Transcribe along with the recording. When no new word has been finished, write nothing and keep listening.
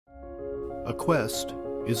A quest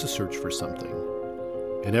is a search for something.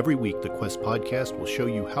 And every week, the Quest podcast will show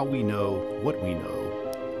you how we know what we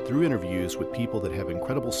know through interviews with people that have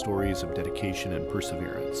incredible stories of dedication and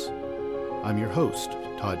perseverance. I'm your host,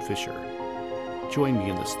 Todd Fisher. Join me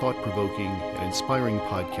in this thought-provoking and inspiring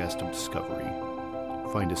podcast of discovery.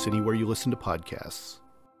 Find us anywhere you listen to podcasts.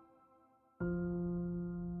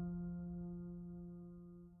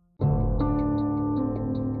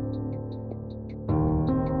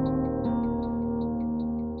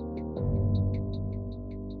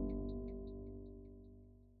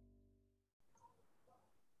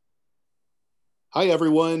 Hi,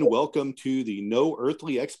 everyone. Welcome to the No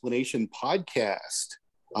Earthly Explanation podcast.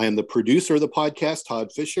 I am the producer of the podcast,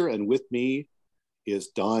 Todd Fisher, and with me is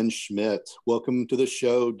Don Schmidt. Welcome to the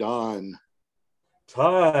show, Don.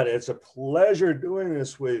 Todd, it's a pleasure doing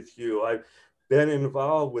this with you. I've been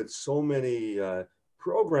involved with so many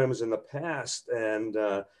programs in the past, and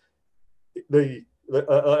a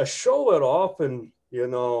show would often,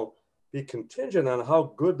 be contingent on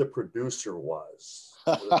how good the producer was.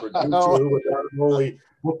 The producer would not only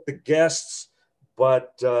book the guests,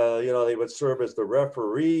 but they would serve as the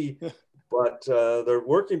referee. But they're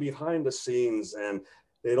working behind the scenes, and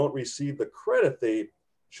they don't receive the credit they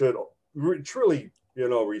should truly,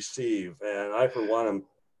 receive. And I, for one, am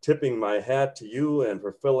tipping my hat to you and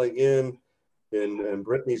for filling in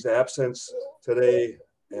Brittany's absence today.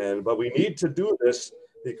 But we need to do this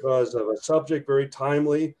because of a subject very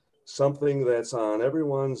timely, something that's on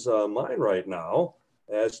everyone's mind right now,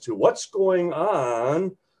 as to what's going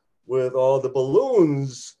on with all the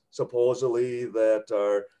balloons, supposedly, that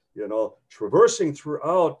are, traversing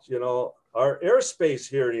throughout, our airspace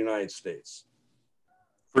here in the United States.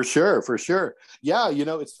 For sure. Yeah,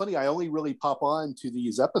 it's funny. I only really pop on to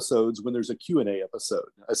these episodes when there's a Q&A episode.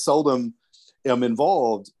 I seldom am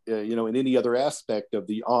involved, in any other aspect of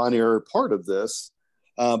the on-air part of this.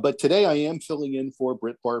 But today I am filling in for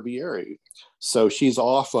Britt Barbieri. So she's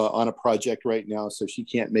off on a project right now, so she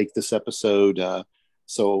can't make this episode.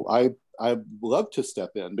 So I'd love to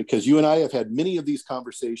step in because you and I have had many of these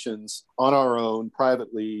conversations on our own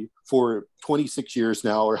privately for 26 years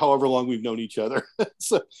now, or however long we've known each other.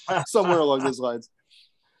 So somewhere along those lines.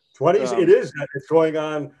 It's going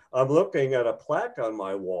on. I'm looking at a plaque on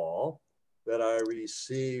my wall that I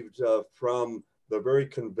received from the very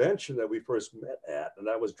convention that we first met at, and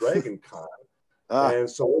that was Dragon Con. And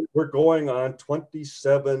so we're going on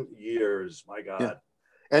 27 years. My God. Yeah.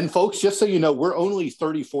 And folks, just so you know, we're only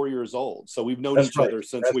 34 years old. So we've known each other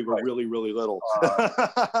since we were really, really little.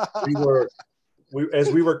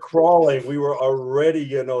 As we were crawling, we were already,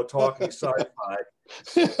 talking sci-fi.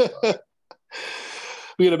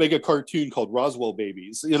 We had to make a cartoon called Roswell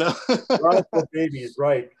Babies, Roswell Babies,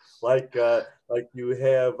 right. Like you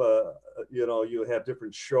have, you have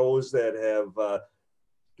different shows that have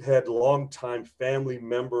had longtime family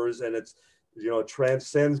members, and it's,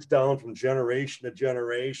 transcends down from generation to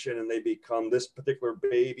generation, and they become this particular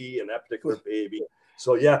baby and that particular baby.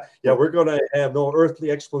 So yeah, we're going to have no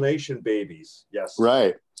earthly explanation babies. Yes.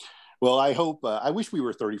 Right. Well, I hope, I wish we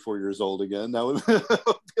were 34 years old again. That would be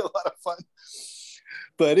a lot of fun.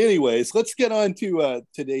 But anyways, let's get on to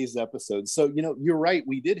today's episode. So, you're right.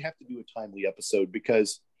 We did have to do a timely episode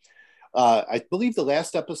because I believe the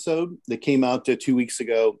last episode that came out 2 weeks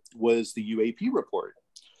ago was the UAP report.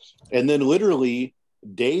 And then literally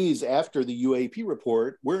days after the UAP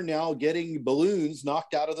report, we're now getting balloons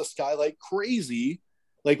knocked out of the sky like crazy,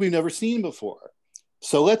 like we've never seen before.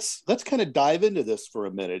 So let's kind of dive into this for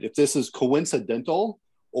a minute. If this is coincidental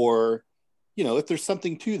or, if there's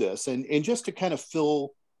something to this, and just to kind of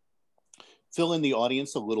fill in the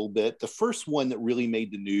audience a little bit, the first one that really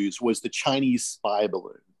made the news was the Chinese spy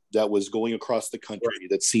balloon that was going across the country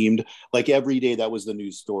that seemed like every day that was the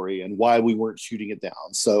news story and why we weren't shooting it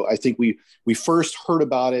down. So I think we first heard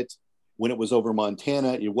about it when it was over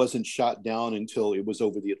Montana. It wasn't shot down until it was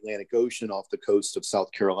over the Atlantic Ocean off the coast of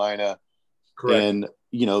South Carolina. Correct. And,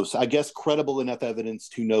 so I guess credible enough evidence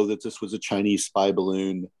to know that this was a Chinese spy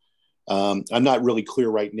balloon. I'm not really clear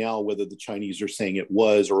right now whether the Chinese are saying it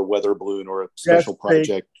was or a weather balloon or a special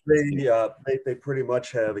project. They pretty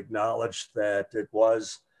much have acknowledged that it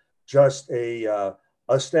was just a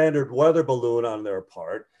standard weather balloon on their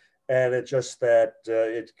part, and it's just that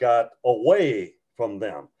it got away from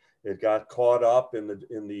them. It got caught up in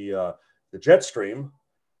the jet stream,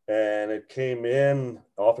 and it came in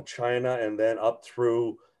off of China and then up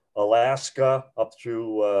through Alaska, up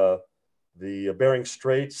through the Bering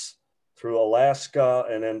Straits, through Alaska,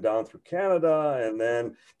 and then down through Canada, and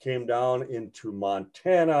then came down into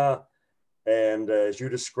Montana. And as you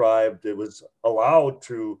described, it was allowed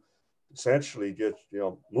to essentially get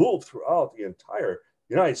moved throughout the entire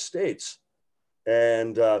United States.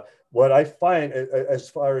 And what I find as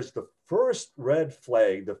far as the first red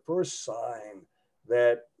flag, the first sign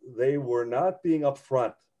that they were not being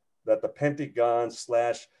upfront, that the Pentagon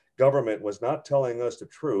 / government was not telling us the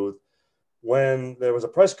truth, when there was a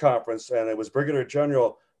press conference and it was Brigadier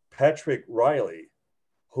General Patrick Riley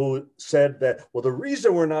who said that, well, the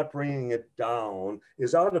reason we're not bringing it down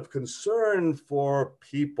is out of concern for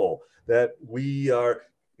people, that we are,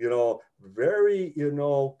 very,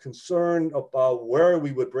 concerned about where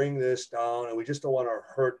we would bring this down, and we just don't want to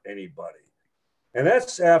hurt anybody. And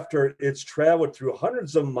that's after it's traveled through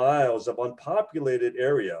hundreds of miles of unpopulated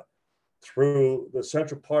area through the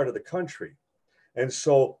central part of the country. And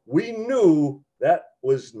so we knew that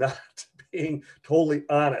was not being totally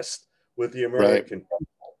honest with the American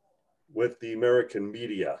people, with the American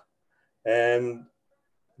media. And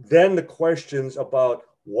then the questions about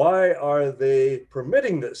why are they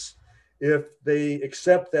permitting this if they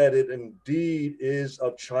accept that it indeed is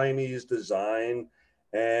of Chinese design,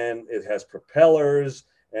 and it has propellers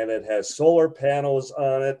and it has solar panels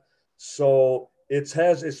on it. So it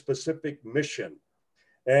has a specific mission,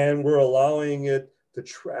 and we're allowing it to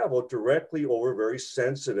travel directly over very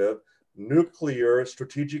sensitive nuclear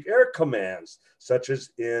strategic air commands, such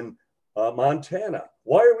as in Montana.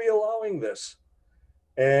 Why are we allowing this?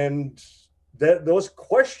 And those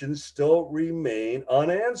questions still remain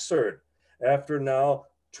unanswered. After now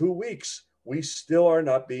 2 weeks, we still are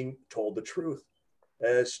not being told the truth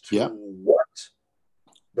as to what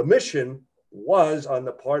the mission was on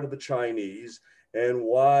the part of the Chinese and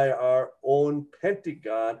why our own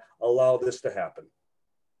Pentagon allowed this to happen.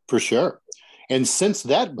 For sure. And since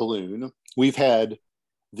that balloon, we've had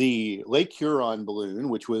the Lake Huron balloon,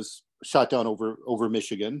 which was shot down over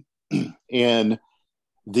Michigan, and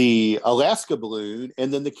the Alaska balloon,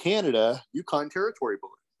 and then the Canada Yukon Territory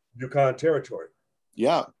balloon. Yukon Territory.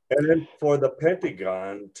 Yeah. And then for the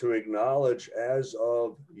Pentagon to acknowledge as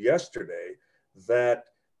of yesterday that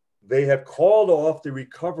they have called off the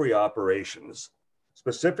recovery operations,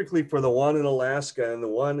 specifically for the one in Alaska and the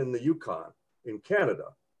one in the Yukon in Canada,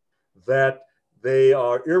 that they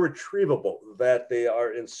are irretrievable, that they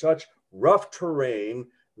are in such rough terrain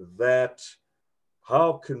that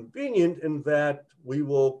how convenient in that we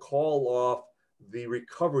will call off the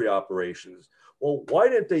recovery operations. Well, why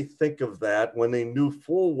did they think of that when they knew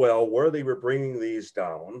full well where they were bringing these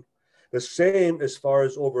down? The same as far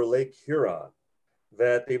as over Lake Huron,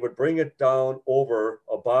 that they would bring it down over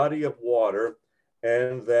a body of water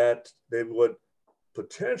and that they would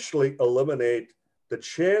potentially eliminate the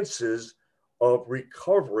chances of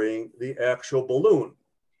recovering the actual balloon.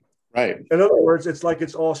 Right. In other words, it's like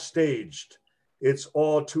it's all staged. It's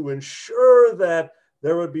all to ensure that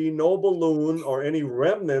there would be no balloon or any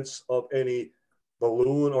remnants of any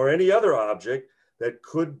balloon or any other object that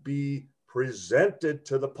could be presented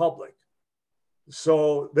to the public.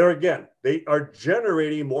 So there again, they are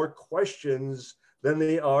generating more questions than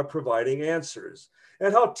they are providing answers.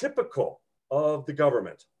 And how typical of the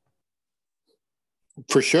government.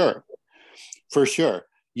 For sure. For sure.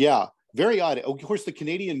 Yeah. Very odd. Of course, the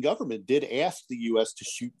Canadian government did ask the U.S. to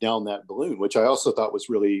shoot down that balloon, which I also thought was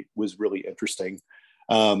really interesting.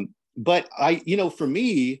 But for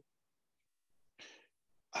me,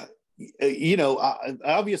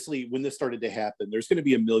 obviously, when this started to happen, there's going to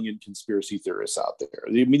be a million conspiracy theorists out there.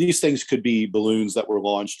 I mean, these things could be balloons that were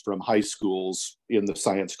launched from high schools in the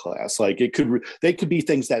science class. Like they could be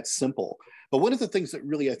things that simple. But one of the things that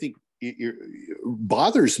really, I think,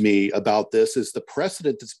 bothers me about this is the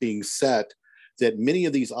precedent that's being set that many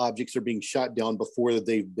of these objects are being shot down before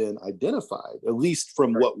they've been identified, at least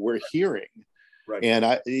from what we're hearing. Right.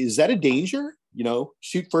 And is that a danger?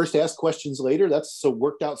 Shoot first, ask questions later. That's so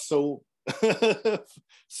worked out so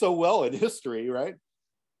well in history, right?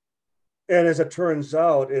 And as it turns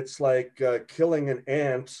out, it's like killing an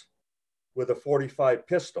ant with a 45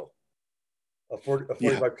 pistol, a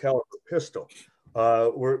 45 caliber pistol.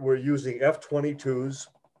 We're using F-22s,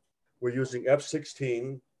 we're using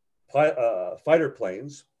F-16 fighter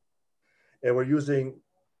planes, and we're using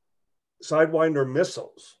Sidewinder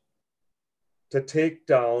missiles to take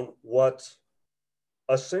down what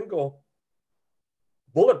a single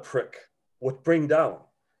bullet prick would bring down,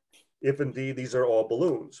 if indeed these are all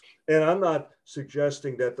balloons. And I'm not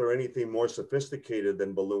suggesting that they're anything more sophisticated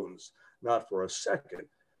than balloons, not for a second,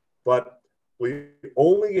 but we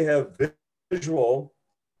only have visual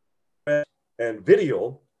and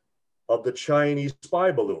video of the Chinese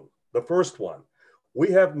spy balloon, the first one.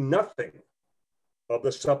 We have nothing of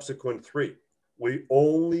the subsequent three. We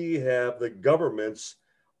only have the government's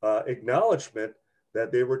acknowledgement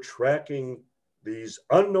that they were tracking these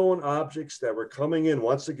unknown objects that were coming in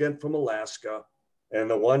once again from Alaska. And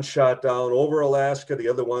the one shot down over Alaska, the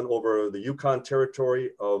other one over the Yukon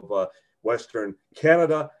Territory of Western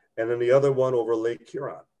Canada, and then the other one over Lake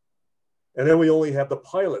Huron. And then we only have the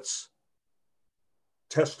pilot's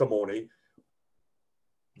testimony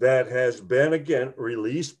that has been, again,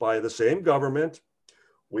 released by the same government.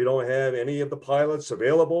 We don't have any of the pilots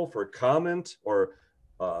available for comment or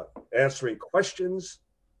answering questions.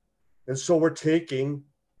 And so we're taking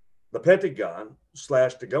the Pentagon /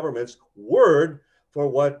 the government's word for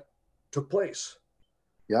what took place.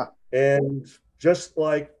 Yeah. And just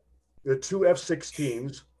like the two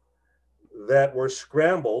F-16s that were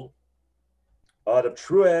scrambled out of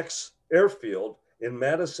Truax Airfield in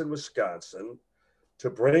Madison, Wisconsin, to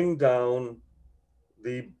bring down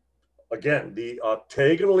the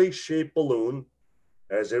octagonally shaped balloon,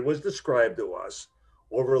 as it was described to us,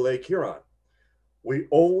 over Lake Huron. We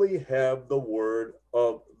only have the word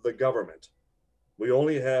of the government. We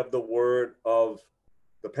only have the word of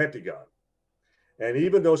the Pentagon. And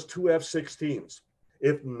even those two F-16s,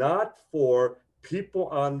 if not for people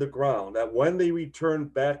on the ground, that when they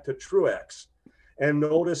returned back to Truax and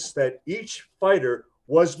noticed that each fighter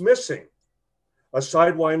was missing a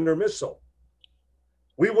Sidewinder missile,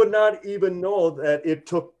 we would not even know that it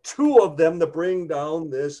took two of them to bring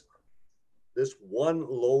down this one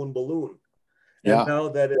lone balloon. Yeah. And now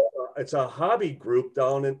that it's a hobby group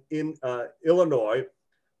down in Illinois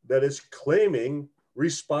that is claiming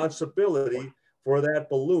responsibility for that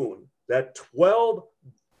balloon, that $12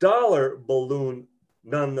 balloon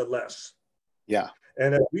nonetheless. Yeah.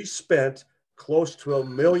 And we spent close to $1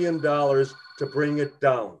 million to bring it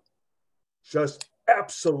down. Just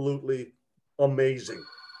absolutely amazing.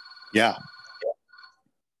 Yeah.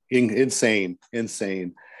 Insane.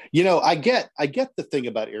 You know, I get the thing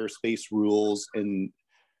about airspace rules and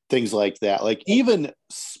things like that. Like even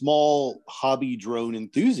small hobby drone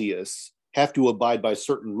enthusiasts have to abide by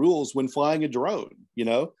certain rules when flying a drone. You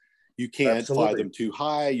know, you can't fly them too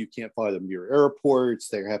high. You can't fly them near airports.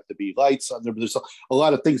 There have to be lights on them. There's a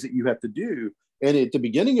lot of things that you have to do. And at the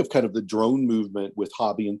beginning of kind of the drone movement with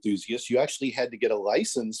hobby enthusiasts, you actually had to get a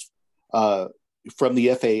license from the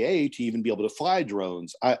FAA to even be able to fly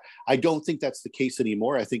drones. I don't think that's the case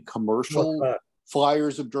anymore. I think commercial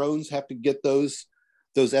flyers of drones have to get those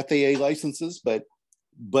FAA licenses, but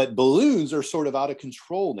balloons are sort of out of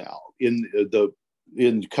control now in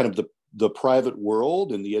kind of the private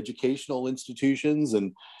world and the educational institutions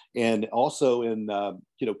and also in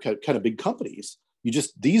kind of big companies.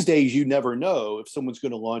 These days, you never know if someone's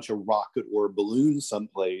going to launch a rocket or a balloon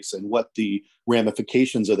someplace and what the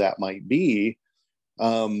ramifications of that might be.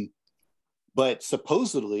 But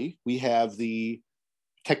supposedly we have the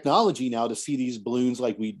technology now to see these balloons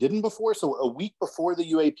like we didn't before. So a week before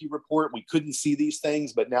the UAP report, we couldn't see these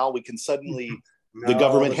things, but now we can suddenly, the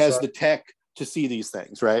government has the tech to see these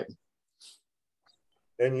things, right?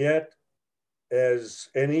 And yet, as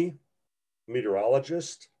any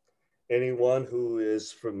meteorologist, anyone who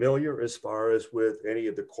is familiar as far as with any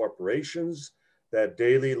of the corporations that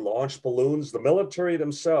daily launch balloons, the military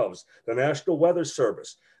themselves, the National Weather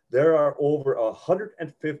Service, there are over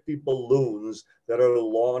 150 balloons that are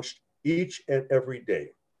launched each and every day.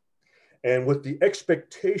 And with the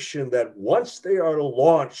expectation that once they are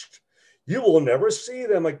launched, you will never see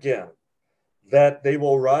them again, that they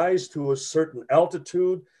will rise to a certain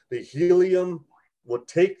altitude, the helium will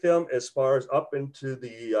take them as far as up into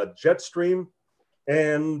the jet stream,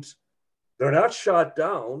 and they're not shot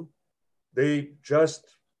down. They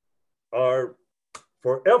just are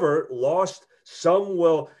forever lost. Some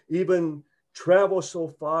will even travel so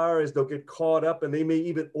far as they'll get caught up, and they may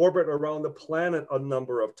even orbit around the planet a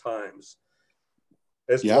number of times.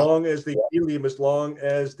 As long as the helium, as long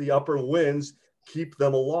as the upper winds keep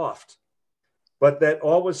them aloft. But that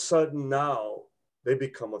all of a sudden now they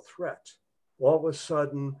become a threat. All of a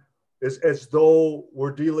sudden, it's as though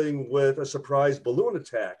we're dealing with a surprise balloon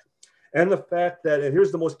attack. And the fact that, and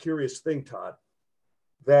here's the most curious thing, Todd,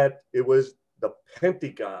 that it was the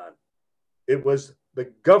Pentagon, it was the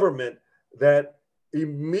government that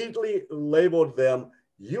immediately labeled them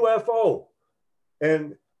UFO.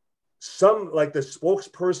 And some, like the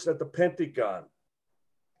spokesperson at the Pentagon,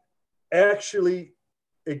 actually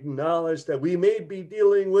acknowledged that we may be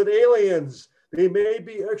dealing with aliens. They may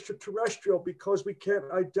be extraterrestrial because we can't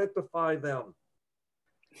identify them.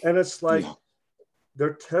 And it's like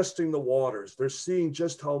they're testing the waters. They're seeing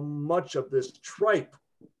just how much of this tripe,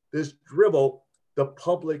 this dribble, the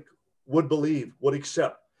public would believe, would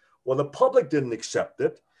accept. Well, the public didn't accept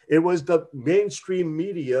it. It was the mainstream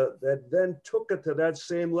media that then took it to that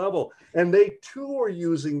same level. And they too were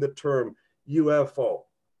using the term UFO.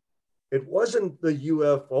 It wasn't the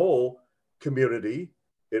UFO community.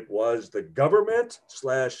 It was the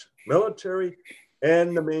government/military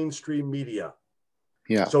and the mainstream media.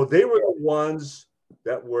 Yeah. So they were the ones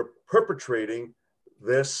that were perpetrating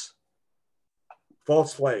this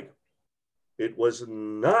false flag. It was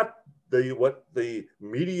not what the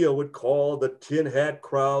media would call the tin hat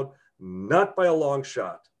crowd, not by a long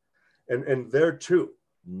shot. And there too,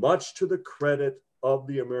 much to the credit of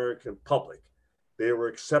the American public, they were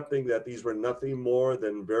accepting that these were nothing more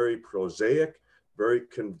than very prosaic, very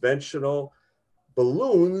conventional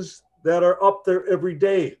balloons that are up there every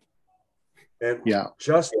day. And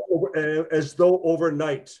just as though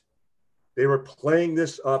overnight, they were playing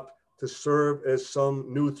this up to serve as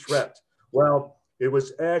some new threat. Well, it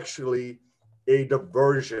was actually a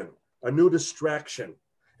diversion, a new distraction.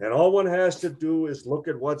 And all one has to do is look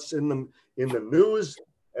at what's in the news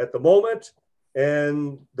at the moment,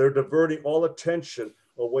 and they're diverting all attention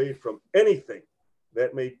away from anything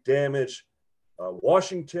that may damage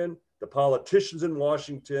Washington, the politicians in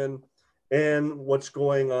Washington, and what's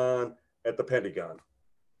going on at the Pentagon.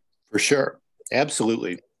 For sure.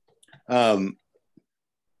 Absolutely.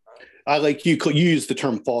 I like you use the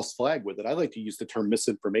term false flag with it. I like to use the term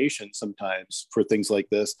misinformation sometimes for things like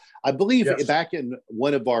this. I believe back in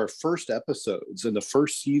one of our first episodes in the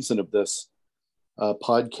first season of this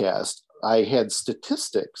podcast, I had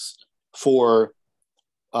statistics for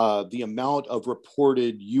the amount of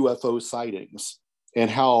reported UFO sightings and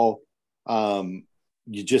how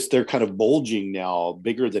they're kind of bulging now,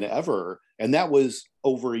 bigger than ever. And that was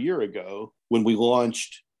over a year ago when we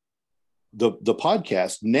launched the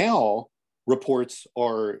podcast. Now reports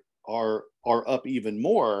are up even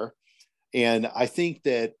more. And I think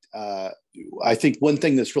that one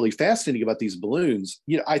thing that's really fascinating about these balloons,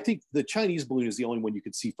 I think the Chinese balloon is the only one you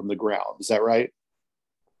could see from the ground. Is that right?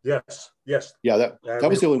 Yes. Yeah, that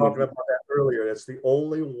was the only one. Talking about that earlier. It's the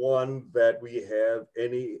only one that we have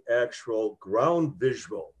any actual ground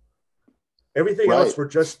visual. Everything else, we're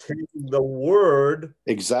just taking the word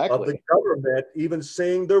of the government, even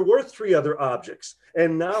saying there were 3 other objects.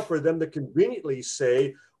 And now for them to conveniently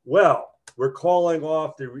say, well, we're calling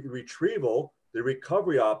off the retrieval, the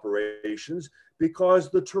recovery operations,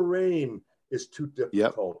 because the terrain is too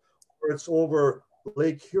difficult. Or it's over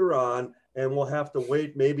Lake Huron and we'll have to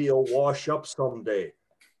wait, maybe it'll wash up someday.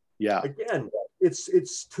 Yeah. Again,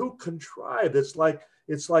 it's too contrived. It's like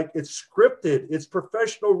it's scripted. It's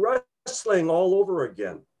professional wrestling all over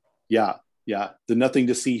again. Yeah. The nothing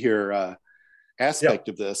to see here aspect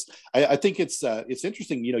of this. I think it's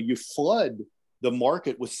interesting. You flood the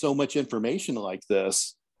market with so much information like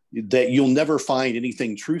this that you'll never find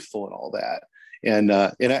anything truthful in all that. And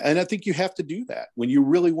I think you have to do that when you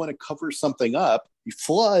really want to cover something up. You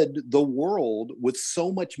flood the world with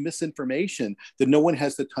so much misinformation that no one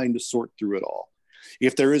has the time to sort through it all.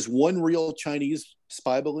 If there is one real Chinese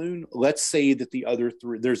spy balloon, let's say that the other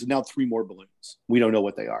 3, there's now 3 more balloons. We don't know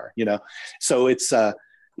what they are, So I think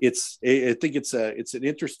it's an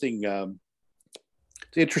interesting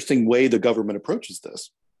way the government approaches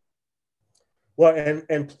this. Well,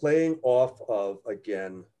 and playing off of,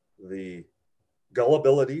 again, the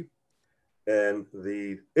gullibility and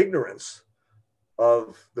the ignorance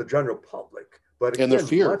of the general public, but again, and their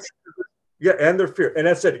fear. And their fear. And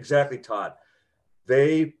that's it, exactly, Todd.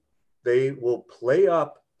 They will play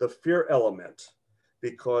up the fear element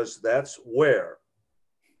because that's where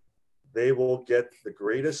they will get the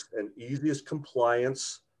greatest and easiest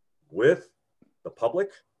compliance with the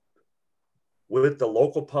public, with the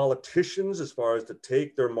local politicians as far as to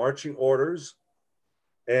take their marching orders,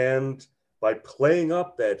 and by playing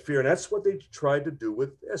up that fear. And that's what they tried to do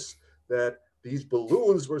with this, that these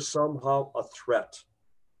balloons were somehow a threat.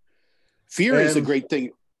 Fear is a great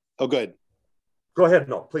thing. Oh, good. Go ahead.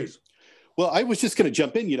 No, please. Well, I was just going to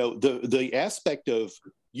jump in. The aspect of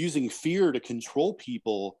using fear to control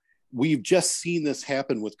people, we've just seen this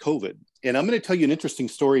happen with COVID. And I'm going to tell you an interesting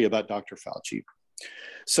story about Dr. Fauci.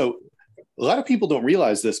 So a lot of people don't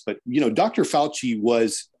realize this, but, Dr. Fauci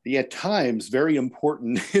was at times very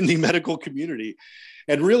important in the medical community.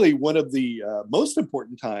 And really one of the most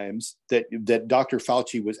important times that Dr.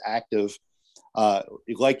 Fauci was active,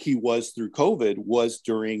 like he was through COVID, was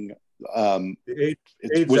during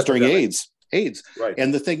AIDS. Right.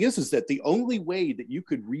 And the thing is that the only way that you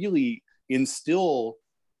could really instill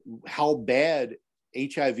how bad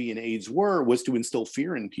HIV and AIDS was to instill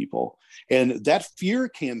fear in people. And that fear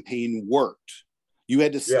campaign worked. You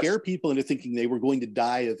had to scare people into thinking they were going to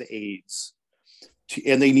die of AIDS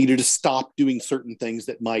and they needed to stop doing certain things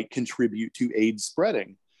that might contribute to AIDS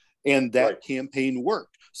spreading. And that campaign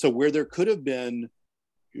worked. So where there could have been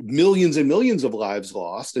millions and millions of lives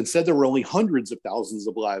lost, instead there were only hundreds of thousands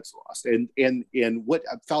of lives lost. And what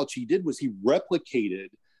Fauci did was he replicated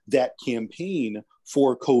that campaign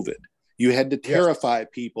for COVID. You had to terrify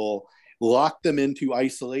people, lock them into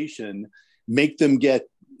isolation, make them get,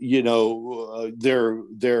 their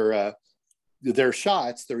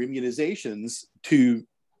shots, their immunizations, to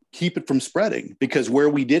keep it from spreading. Because where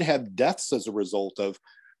we did have deaths as a result of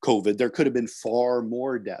COVID, there could have been far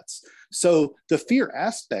more deaths. So the fear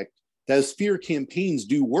aspect, those fear campaigns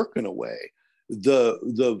do work in a way.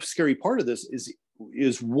 The scary part of this is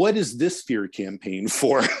what is this fear campaign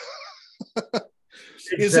for?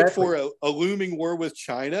 Is it for a looming war with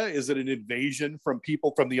China? Is it an invasion from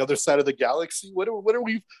people from the other side of the galaxy? What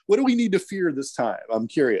do we need to fear this time? I'm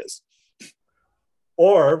curious.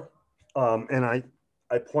 Or, and I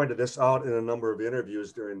pointed this out in a number of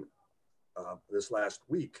interviews during this last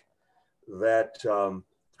week, that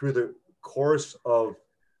through the course of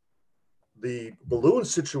the balloon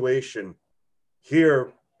situation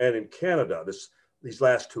here and in Canada, these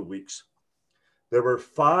last 2 weeks, there were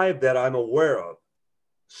 5 that I'm aware of,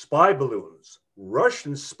 spy balloons,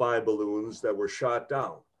 Russian spy balloons that were shot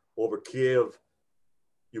down over Kiev,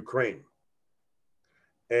 Ukraine.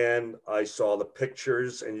 And I saw the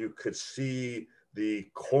pictures, and you could see the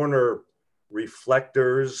corner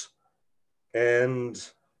reflectors, and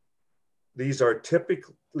these are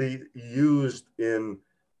typically used in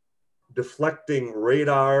deflecting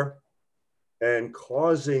radar and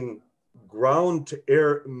causing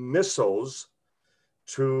ground-to-air missiles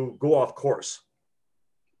to go off course.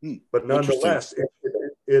 But nonetheless,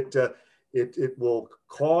 it will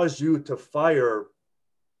cause you to fire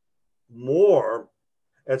more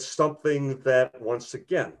at something that, once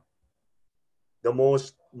again, the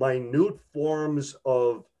most minute forms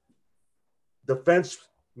of defense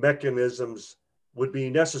mechanisms would be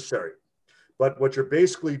necessary. But what you're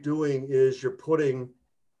basically doing is you're putting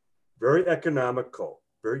very economical,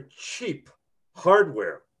 very cheap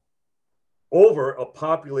hardware over a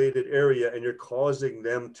populated area, and you're causing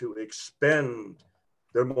them to expend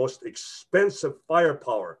their most expensive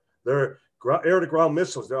firepower, their air-to-ground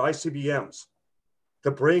missiles, their ICBMs,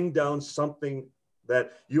 to bring down something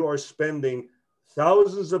that you are spending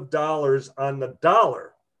thousands of dollars on the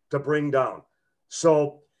dollar to bring down.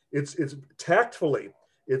 So it's tactfully,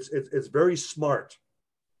 it's very smart.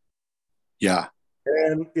 Yeah.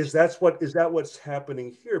 And is that what's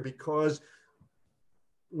happening here? Because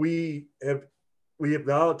we have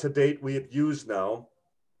now to date, we have used now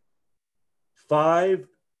 5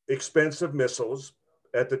 expensive missiles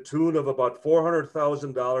at the tune of about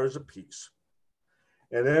 $400,000 a piece.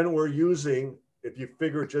 And then we're using, if you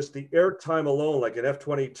figure just the airtime alone, like an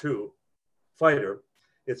F-22 fighter,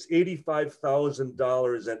 it's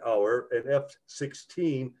 $85,000 an hour, and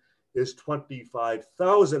F-16 is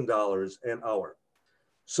 $25,000 an hour.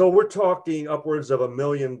 So we're talking upwards of $1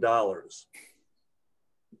 million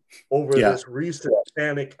over this recent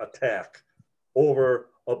panic attack over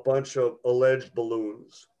a bunch of alleged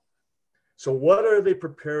balloons. So what are they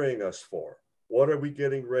preparing us for? What are we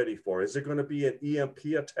getting ready for? Is it going to be an EMP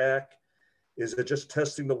attack? Is it just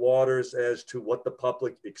testing the waters as to what the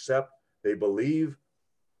public accept, they believe?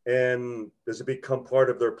 And does it become part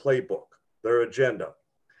of their playbook, their agenda?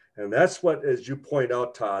 And that's what, as you point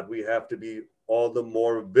out, Todd, we have to be all the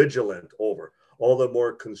more vigilant over, all the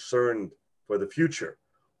more concerned for the future.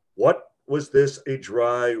 What was this a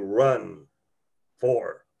dry run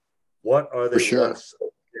for? What are they once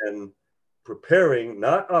again preparing,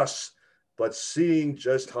 not us, but seeing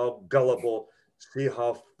just how gullible, see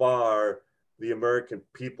how far the American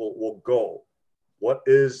people will go? What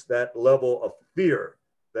is that level of fear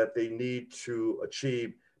that they need to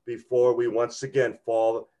achieve before we once again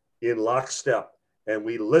fall in lockstep and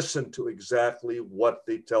we listen to exactly what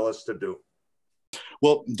they tell us to do?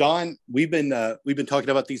 Well, Don, we've been talking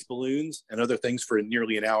about these balloons and other things for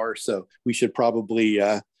nearly an hour, so we should probably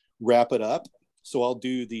wrap it up. So I'll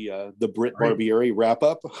do the Britt Barbieri wrap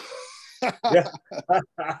up. Yeah.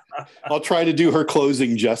 I'll try to do her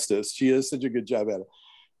closing justice. She does such a good job at it.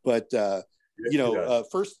 But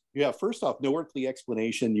first off, No Earthly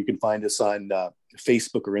Explanation. You can find us on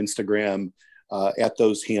Facebook or Instagram at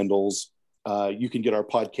those handles. You can get our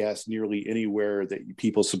podcast nearly anywhere that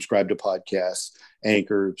people subscribe to podcasts: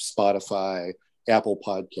 Anchor, Spotify, Apple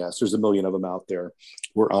Podcasts. There's a million of them out there.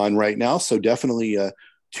 We're on right now, so definitely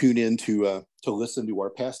tune in to listen to our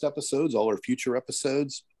past episodes, all our future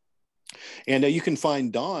episodes. And you can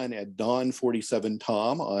find Don at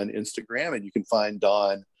Don47Tom on Instagram, and you can find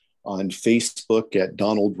Don on Facebook at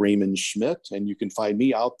Donald Raymond Schmidt. And you can find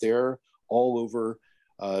me out there all over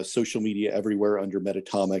social media everywhere under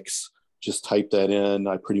Metatomics. Just type that in.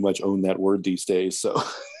 I pretty much own that word these days. So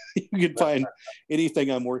you can find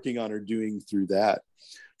anything I'm working on or doing through that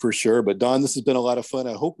for sure. But Don, this has been a lot of fun.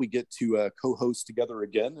 I hope we get to co-host together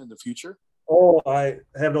again in the future. Oh, I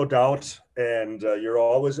have no doubt. And you're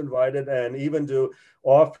always invited, and even to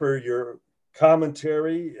offer your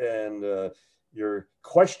commentary and your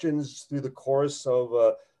questions through the course of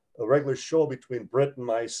a regular show between Britt and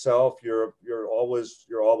myself. You're always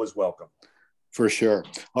welcome. For sure.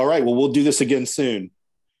 All right. Well, we'll do this again soon.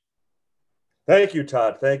 Thank you,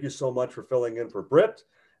 Todd. Thank you so much for filling in for Britt.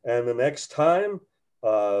 And the next time,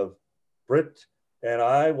 Britt and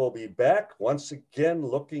I will be back once again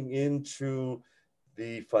looking into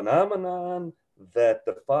the phenomenon that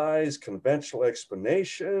defies conventional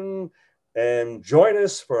explanation. And join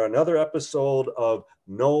us for another episode of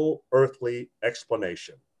No Earthly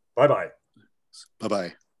Explanation. Bye-bye.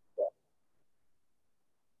 Bye-bye.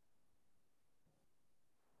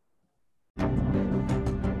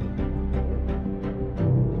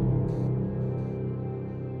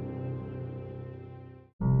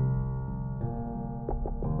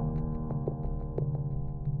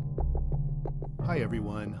 Hi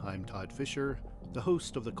everyone, I'm Todd Fisher, the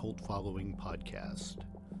host of the Cult Following podcast.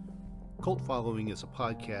 Cult Following is a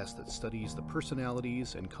podcast that studies the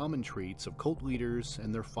personalities and common traits of cult leaders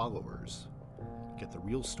and their followers. Get the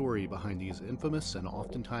real story behind these infamous and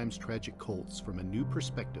oftentimes tragic cults from a new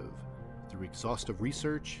perspective through exhaustive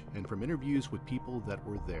research and from interviews with people that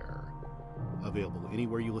were there. Available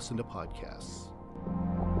anywhere you listen to podcasts.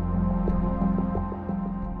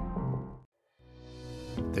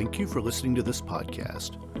 Thank you for listening to this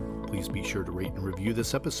podcast. Please be sure to rate and review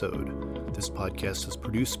this episode. This podcast is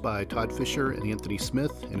produced by Todd Fisher and Anthony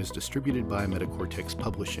Smith and is distributed by Metacortex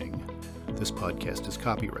Publishing. This podcast is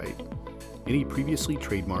copyright. Any previously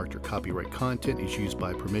trademarked or copyright content is used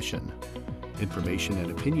by permission. Information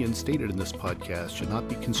and opinions stated in this podcast should not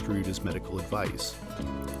be construed as medical advice.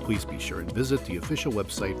 Please be sure and visit the official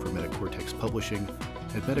website for Metacortex Publishing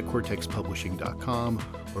at metacortexpublishing.com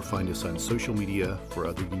or find us on social media for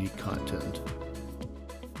other unique content.